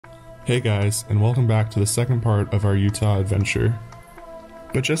Hey guys, and welcome back to the second part of our Utah adventure.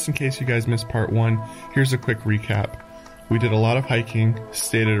 But just in case you guys missed part 1, here's a quick recap. We did a lot of hiking,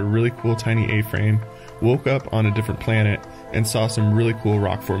 stayed at a really cool tiny A-frame, woke up on a different planet, and saw some really cool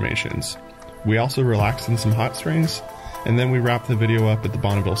rock formations. We also relaxed in some hot springs, and then we wrapped the video up at the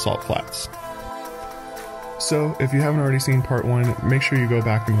Bonneville Salt Flats. So if you haven't already seen part 1, make sure you go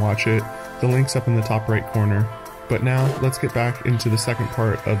back and watch it. The link's up in the top right corner. But now, let's get back into the second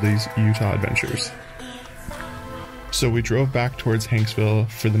part of these Utah adventures. So we drove back towards Hanksville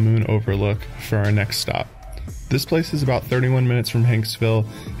for the moon overlook for our next stop. This place is about 31 minutes from Hanksville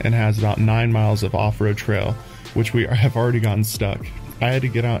and has about 9 miles of off-road trail, which we have already gotten stuck. I had to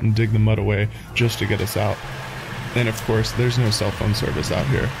get out and dig the mud away just to get us out. And of course, there's no cell phone service out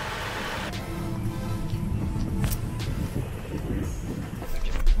here.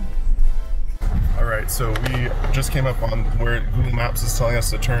 Alright, so we just came up on where Google Maps is telling us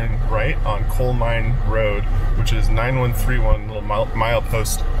to turn right on Coal Mine Road, which is 9131, little mile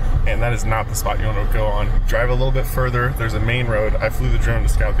post, and that is not the spot you want to go on. Drive a little bit further, there's a main road. I flew the drone to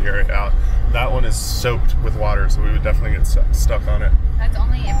scout the area out. That one is soaked with water, so we would definitely get stuck on it. That's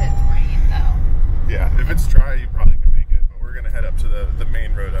only if it's rain, though. Yeah, if it's dry, you probably can make it, but we're going to head up to the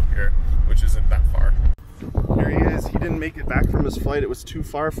main road up here, which isn't that far. Here he is. He didn't make it back from his flight. It was too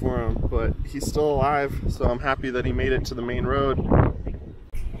far for him, but he's still alive, so I'm happy that he made it to the main road.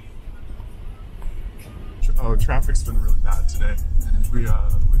 Oh, traffic's been really bad today. We've been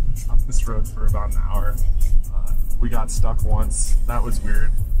on this road for about an hour. We got stuck once. That was weird.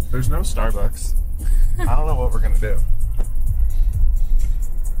 There's no Starbucks. I don't know what we're gonna do.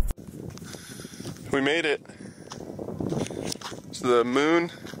 We made it to the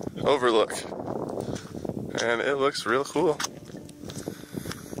moon overlook. And it looks real cool.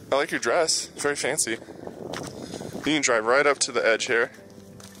 I like your dress. It's very fancy. You can drive right up to the edge here.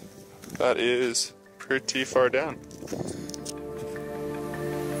 That is pretty far down.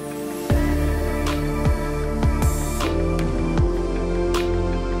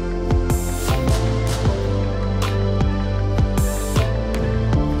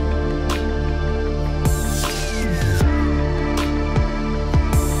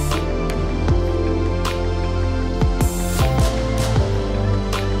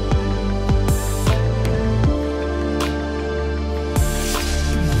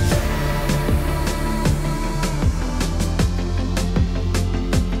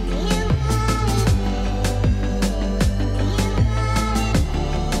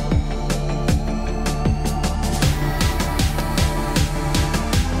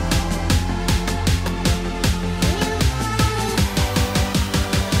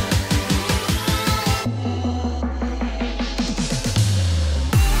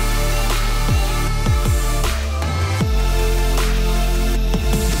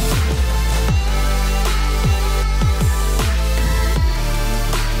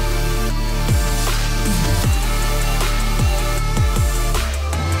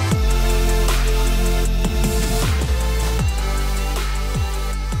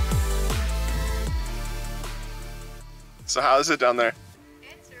 So how is it down there?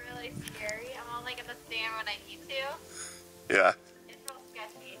 It's really scary. I'm only gonna stand when I need to. Yeah. It feels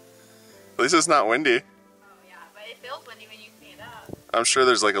sketchy. At least it's not windy. Oh yeah, but it feels windy when you stand up. I'm sure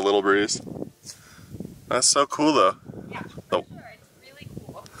there's like a little breeze. That's so cool though. Yeah, for sure. It's really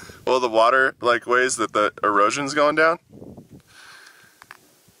cool. Well, the water like ways that the erosion's going down.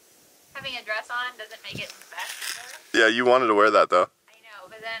 Having a dress on doesn't make it best. Yeah, you wanted to wear that though. I know,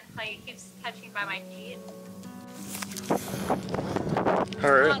 but then like it keeps touching by my feet.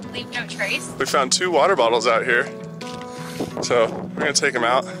 Alright. Leave no trace. We found 2 water bottles out here. So we're gonna take them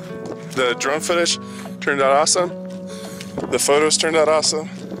out. The drone footage turned out awesome. The photos turned out awesome.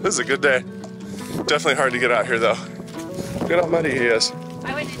 This is a good day. Definitely hard to get out here though. Look at how muddy he is.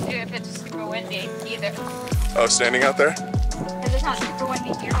 I wouldn't do it if it's super windy either. Oh, standing out there? Because it's not super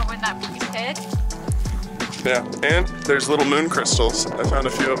windy here, but when that breeze hits. Yeah, and there's little moon crystals. I found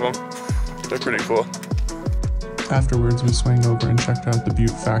a few of them. They're pretty cool. Afterwards, we swung over and checked out the Butte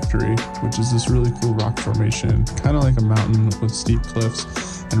Factory, which is this really cool rock formation, kind of like a mountain with steep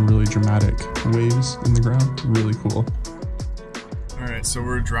cliffs and really dramatic waves in the ground. Really cool. Alright, so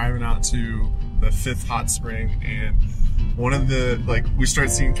we're driving out to the 5th hot spring, and one of the, we start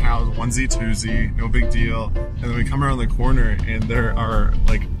seeing cows, onesie, twosie, no big deal, and then we come around the corner and there are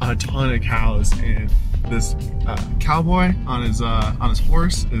a ton of cows, and this cowboy on his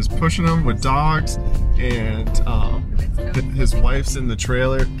horse is pushing them with dogs, and his wife's in the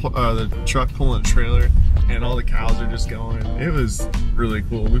trailer, the truck pulling a trailer, and all the cows are just going. It was really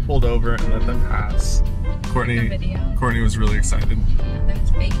cool. We pulled over and let them pass. Courtney was really excited.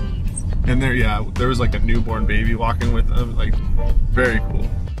 Those babies. And there was like a newborn baby walking with them, like very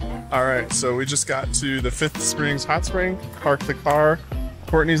cool. All right, so we just got to the Fifth Springs Hot Spring, parked the car.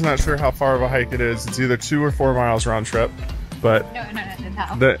 Courtney's not sure how far of a hike it is. It's either 2 or 4 miles round trip, but No internet in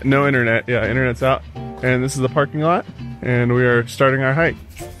town. no internet, yeah, internet's out. And this is the parking lot, and we are starting our hike.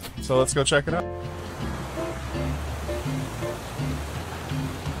 So let's go check it out.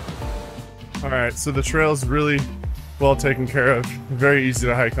 All right, so the trail is really well taken care of, very easy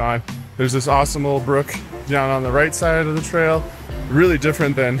to hike on. There's this awesome little brook down on the right side of the trail, really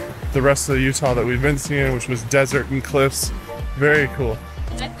different than the rest of Utah that we've been seeing, which was desert and cliffs. Very cool.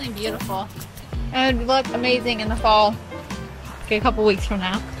 Definitely beautiful. It would look amazing in the fall. Okay, a couple weeks from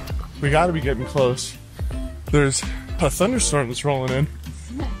now. We gotta be getting close. There's a thunderstorm that's rolling in,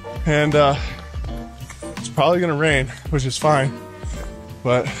 and it's probably gonna rain, which is fine,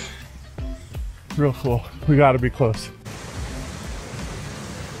 but real cool. We gotta be close.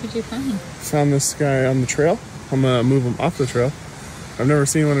 What did you find? Found this guy on the trail. I'm gonna move him off the trail. I've never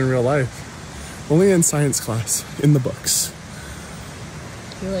seen one in real life. Only in science class, in the books.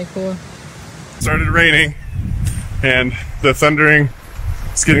 Really cool. It started raining, and the thundering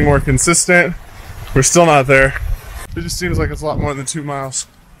is getting more consistent. We're still not there. It just seems like it's a lot more than 2 miles.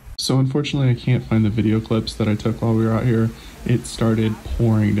 So unfortunately I can't find the video clips that I took while we were out here. It started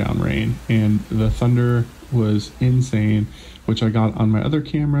pouring down rain, and the thunder was insane, which I got on my other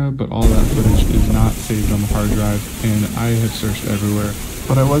camera, but all that footage is not saved on the hard drive, and I have searched everywhere.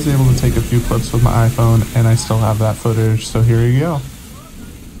 But I was able to take a few clips with my iPhone, and I still have that footage, so here you go.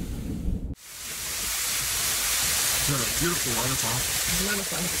 Beautiful waterfall.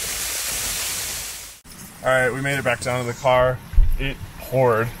 Alright, we made it back down to the car. It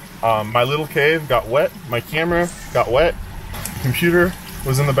poured. My little cave got wet, my camera got wet, computer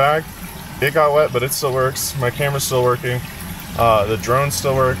was in the bag. It got wet, but it still works. My camera's still working. The drone's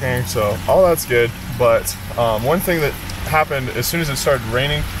still working, so all that's good. But one thing that happened as soon as it started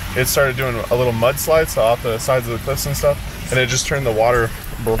raining, it started doing a little mudslide, so off the sides of the cliffs and stuff, and it just turned the water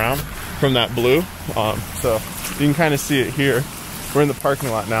brown from that blue. So you can kind of see it here. We're in the parking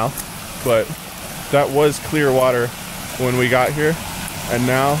lot now, but that was clear water when we got here, and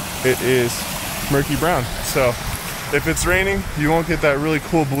now it is murky brown. So if it's raining, you won't get that really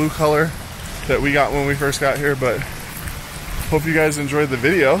cool blue color that we got when we first got here, but hope you guys enjoyed the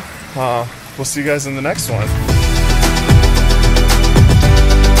video. We'll see you guys in the next one.